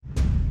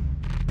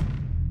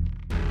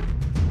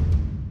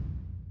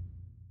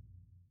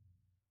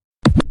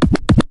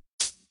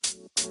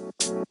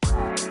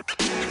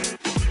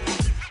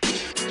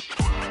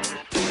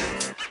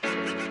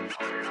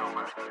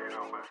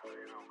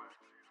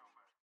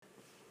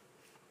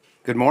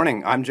Good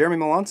morning, I'm Jeremy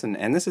Melanson,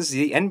 and this is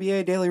the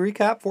NBA Daily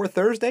Recap for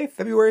Thursday,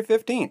 February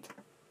 15th.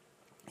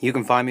 You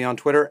can find me on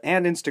Twitter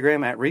and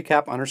Instagram at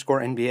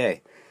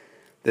recap_NBA.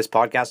 This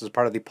podcast is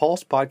part of the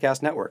Pulse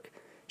Podcast Network.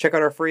 Check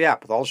out our free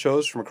app with all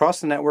shows from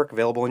across the network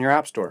available in your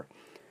app store.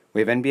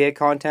 We have NBA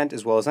content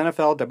as well as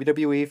NFL,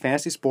 WWE,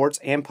 fantasy sports,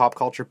 and pop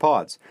culture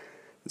pods.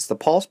 It's the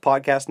Pulse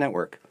Podcast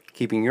Network,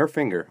 keeping your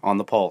finger on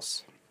the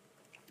pulse.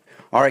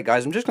 Alright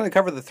guys, I'm just going to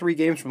cover the three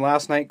games from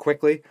last night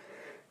quickly.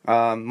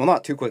 Well,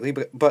 not too quickly,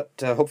 but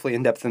hopefully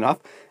in depth enough.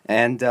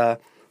 And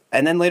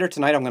then later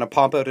tonight, I'm going to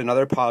pump out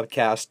another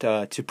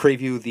podcast to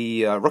preview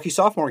the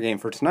rookie-sophomore game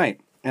for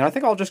tonight. And I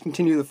think I'll just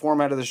continue the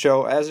format of the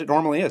show as it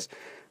normally is.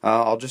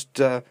 I'll just,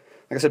 like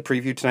I said,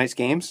 preview tonight's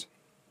games.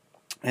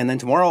 And then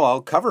tomorrow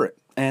I'll cover it.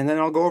 And then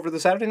I'll go over the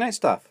Saturday night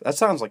stuff. That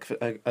sounds like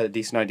a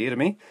decent idea to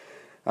me.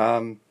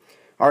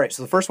 Alright,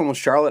 so the first one was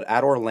Charlotte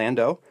at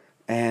Orlando.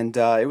 And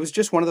it was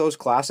just one of those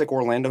classic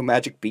Orlando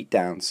Magic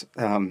beatdowns.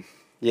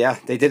 Yeah,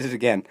 they did it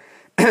again.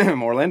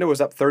 Orlando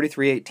was up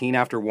 33-18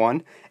 after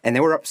one, and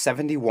they were up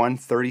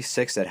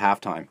 71-36 at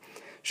halftime.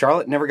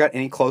 Charlotte never got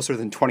any closer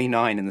than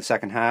 29 in the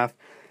second half,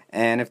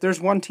 and if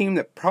there's one team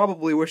that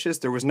probably wishes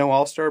there was no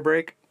All-Star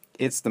break,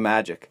 it's the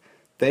Magic.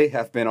 They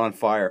have been on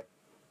fire.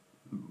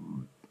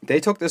 They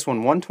took this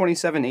one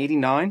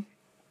 127-89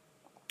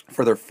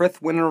 for their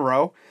fifth win in a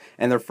row,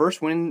 and their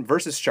first win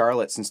versus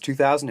Charlotte since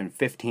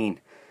 2015.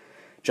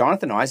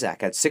 Jonathan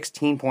Isaac had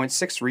 16 points,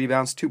 6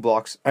 rebounds, 1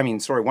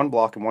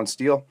 block and 1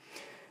 steal.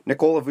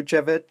 Nikola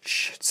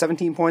Vucevic,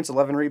 17 points,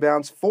 11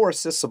 rebounds, 4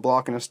 assists, a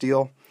block and a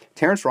steal.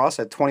 Terrence Ross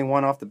had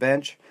 21 off the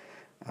bench.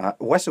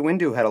 Wes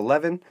Iwundu had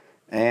 11,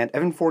 and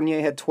Evan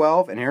Fournier had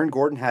 12, and Aaron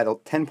Gordon had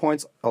 10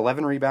 points,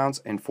 11 rebounds,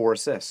 and 4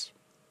 assists.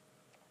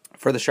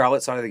 For the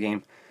Charlotte side of the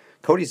game,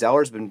 Cody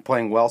Zeller's been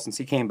playing well since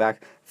he came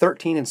back,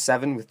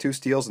 13-7 with 2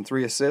 steals and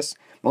 3 assists.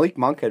 Malik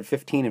Monk had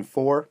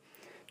 15-4.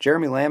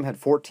 Jeremy Lamb had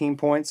 14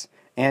 points.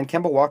 And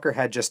Kemba Walker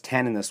had just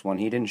 10 in this one.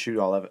 He didn't shoot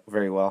all of it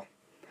very well.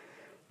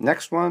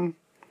 Next one,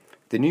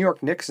 the New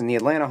York Knicks and the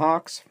Atlanta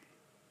Hawks.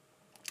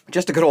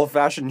 Just a good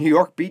old-fashioned New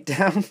York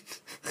beatdown.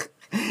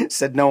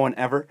 Said no one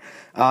ever.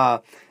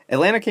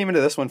 Atlanta came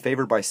into this one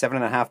favored by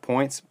 7.5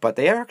 points, but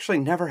they actually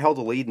never held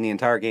a lead in the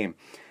entire game.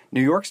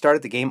 New York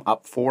started the game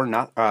up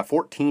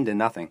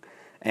 14-0,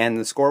 and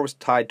the score was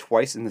tied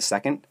twice in the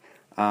second.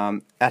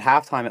 At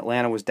halftime,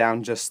 Atlanta was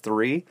down just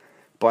 3,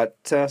 but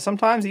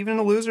sometimes even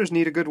the losers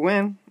need a good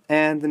win.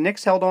 And the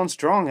Knicks held on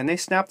strong, and they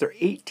snapped their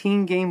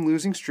 18-game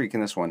losing streak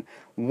in this one,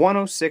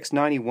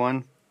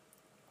 106-91.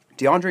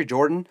 DeAndre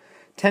Jordan,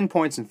 10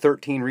 points and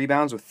 13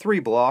 rebounds with 3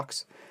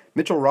 blocks.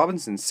 Mitchell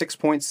Robinson, 6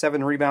 points,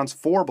 7 rebounds,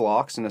 4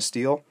 blocks, and a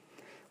steal.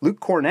 Luke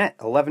Cornett,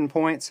 11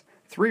 points,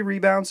 3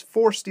 rebounds,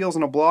 4 steals,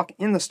 and a block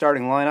in the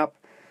starting lineup.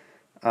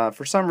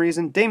 For some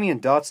reason,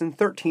 Damian Dotson,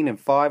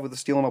 13-5 with a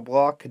steal and a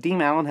block.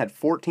 Kadeem Allen had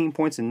 14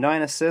 points and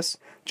 9 assists.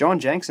 John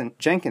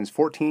Jenkins,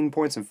 14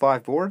 points and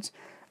 5 boards.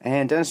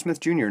 And Dennis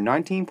Smith Jr.,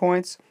 19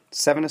 points,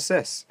 7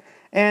 assists.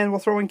 And we'll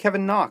throw in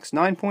Kevin Knox,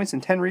 9 points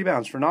and 10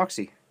 rebounds for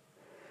Knoxy.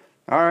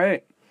 All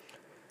right.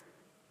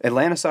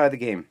 Atlanta side of the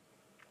game.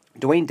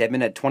 Dwayne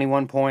Dedmon had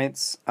 21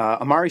 points.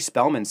 Amari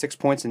Spellman, 6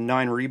 points and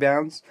 9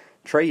 rebounds.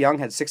 Trae Young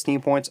had 16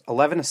 points,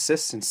 11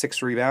 assists and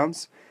 6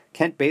 rebounds.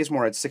 Kent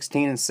Bazemore had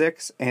 16 and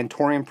 6. And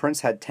Taurean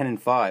Prince had 10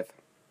 and 5.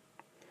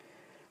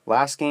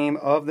 Last game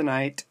of the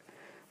night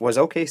was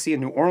OKC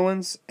in New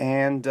Orleans.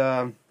 And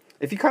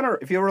If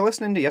you were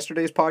listening to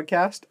yesterday's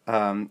podcast,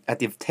 at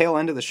the tail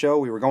end of the show,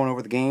 we were going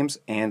over the games,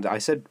 and I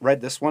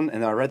read this one,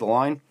 and I read the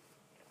line,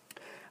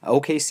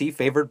 OKC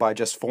favored by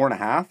just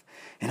 4.5,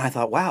 and I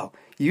thought, wow,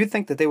 you'd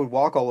think that they would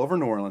walk all over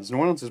New Orleans. New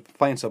Orleans is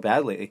playing so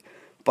badly,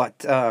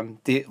 but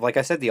like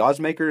I said, the odds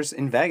makers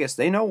in Vegas,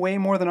 they know way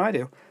more than I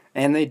do,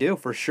 and they do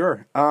for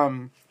sure.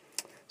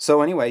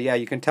 So anyway, yeah,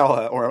 you can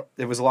tell, or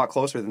it was a lot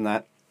closer than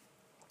that.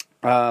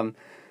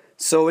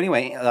 So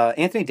anyway,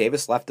 Anthony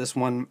Davis left this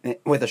one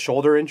with a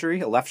shoulder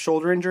injury, a left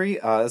shoulder injury.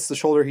 That's the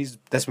shoulder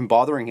that's been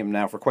bothering him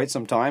now for quite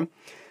some time.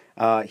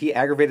 He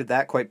aggravated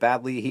that quite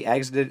badly. He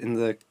exited in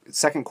the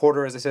second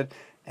quarter, as I said,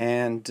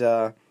 and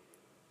I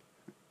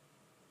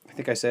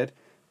think I said.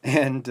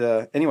 And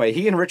anyway,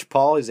 he and Rich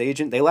Paul, his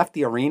agent, they left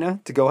the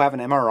arena to go have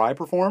an MRI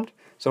performed.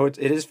 So it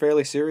is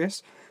fairly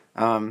serious.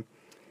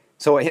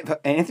 So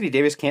Anthony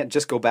Davis can't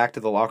just go back to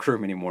the locker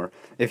room anymore.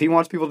 If he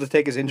wants people to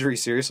take his injury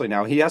seriously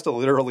now, he has to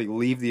literally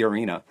leave the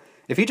arena.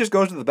 If he just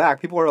goes to the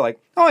back, people are like,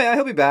 oh yeah,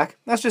 he'll be back.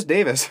 That's just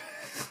Davis.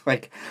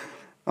 Like,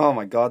 oh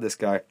my God, this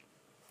guy.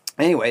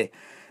 Anyway,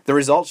 the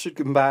results should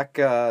come back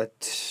it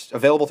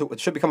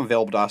should become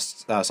available to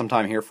us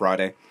sometime here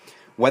Friday.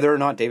 Whether or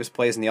not Davis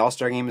plays in the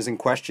All-Star game is in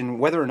question.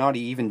 Whether or not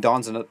he even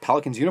dons a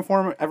Pelicans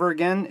uniform ever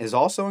again is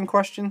also in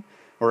question,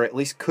 or at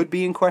least could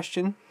be in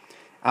question.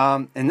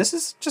 And this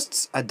is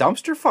just a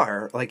dumpster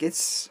fire. Like,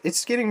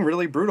 it's getting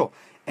really brutal.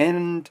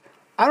 And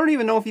I don't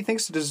even know if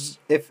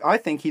I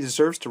think he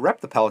deserves to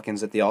rep the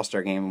Pelicans at the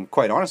All-Star game,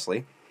 quite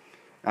honestly.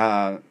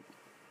 I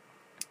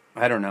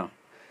don't know.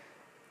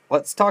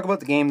 Let's talk about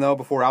the game, though,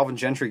 before Alvin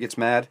Gentry gets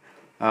mad.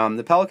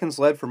 The Pelicans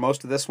led for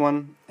most of this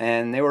one,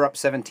 and they were up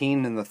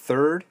 17 in the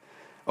third.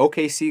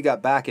 OKC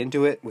got back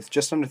into it with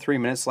just under 3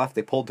 minutes left.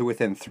 They pulled to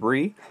within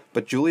 3,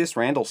 but Julius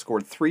Randle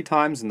scored 3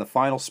 times in the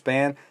final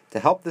span to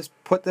help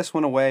put this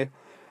one away.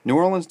 New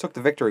Orleans took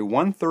the victory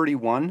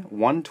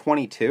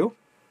 131-122.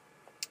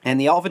 And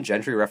the Alvin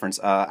Gentry reference,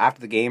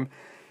 after the game,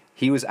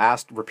 he was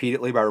asked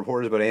repeatedly by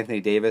reporters about Anthony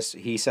Davis.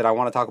 He said, I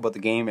want to talk about the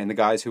game and the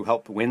guys who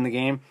helped win the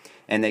game.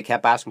 And they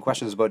kept asking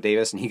questions about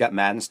Davis, and he got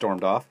mad and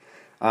stormed off.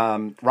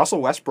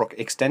 Russell Westbrook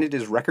extended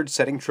his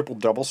record-setting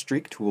triple-double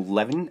streak to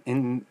 11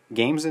 in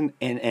games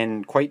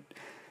in quite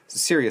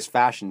serious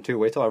fashion, too.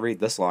 Wait till I read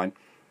this line.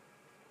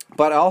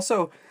 But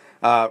also,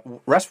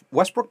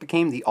 Westbrook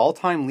became the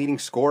all-time leading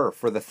scorer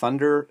for the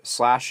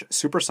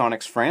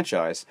Thunder/Supersonics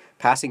franchise,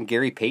 passing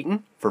Gary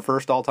Payton for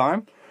first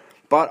all-time.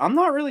 But I'm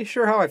not really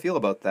sure how I feel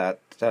about that.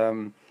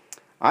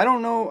 I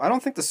don't know. I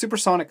don't think the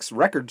Supersonics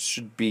records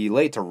should be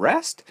laid to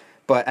rest.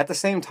 But at the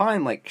same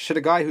time, like, should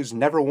a guy who's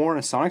never worn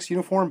a Sonics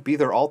uniform be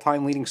their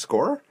all-time leading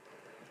scorer?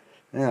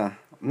 Yeah,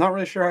 I'm not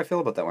really sure how I feel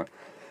about that one.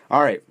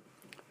 All right,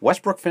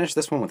 Westbrook finished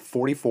this one with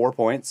 44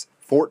 points,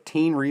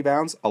 14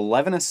 rebounds,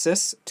 11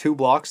 assists, 2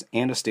 blocks,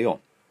 and a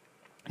steal.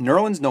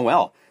 Nerlens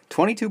Noel,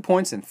 22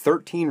 points and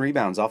 13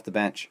 rebounds off the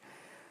bench.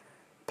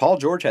 Paul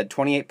George had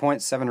 28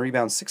 points, 7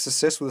 rebounds, 6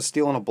 assists with a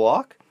steal and a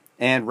block.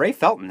 And Ray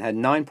Felton had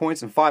 9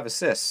 points and 5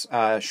 assists.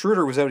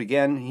 Schroeder was out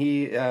again.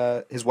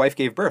 His wife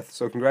gave birth,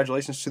 so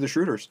congratulations to the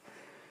Schroeders.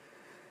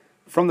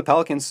 From the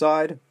Pelicans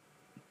side,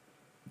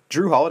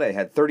 Drew Holiday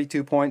had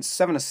 32 points,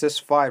 7 assists,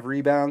 5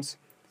 rebounds,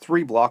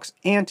 3 blocks,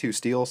 and 2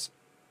 steals.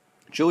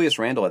 Julius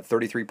Randle had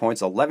 33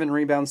 points, 11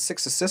 rebounds,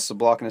 6 assists, a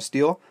block and a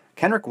steal.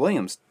 Kenrich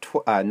Williams,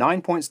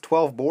 9 points,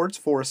 12 boards,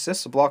 4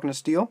 assists, a block and a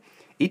steal.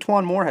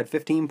 E'Twaun Moore had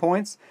 15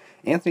 points.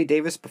 Anthony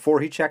Davis,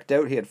 before he checked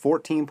out, he had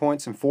 14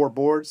 points and 4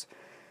 boards.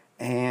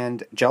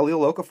 And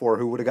Jahlil Okafor,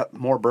 who would have got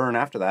more burn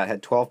after that,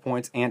 had 12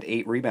 points and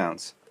 8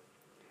 rebounds.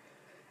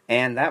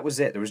 And that was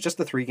it. There was just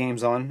the 3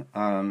 games on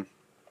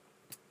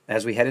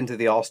as we head into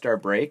the All-Star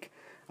break.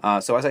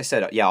 So as I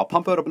said, yeah, I'll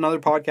pump out another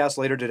podcast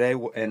later today,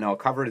 and I'll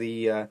cover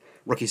the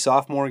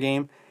rookie-sophomore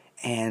game.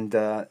 And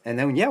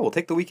then, yeah, we'll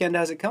take the weekend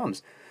as it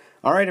comes.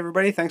 All right,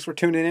 everybody, thanks for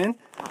tuning in.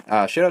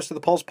 Shout-outs to the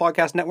Pulse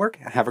Podcast Network.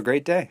 Have a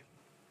great day.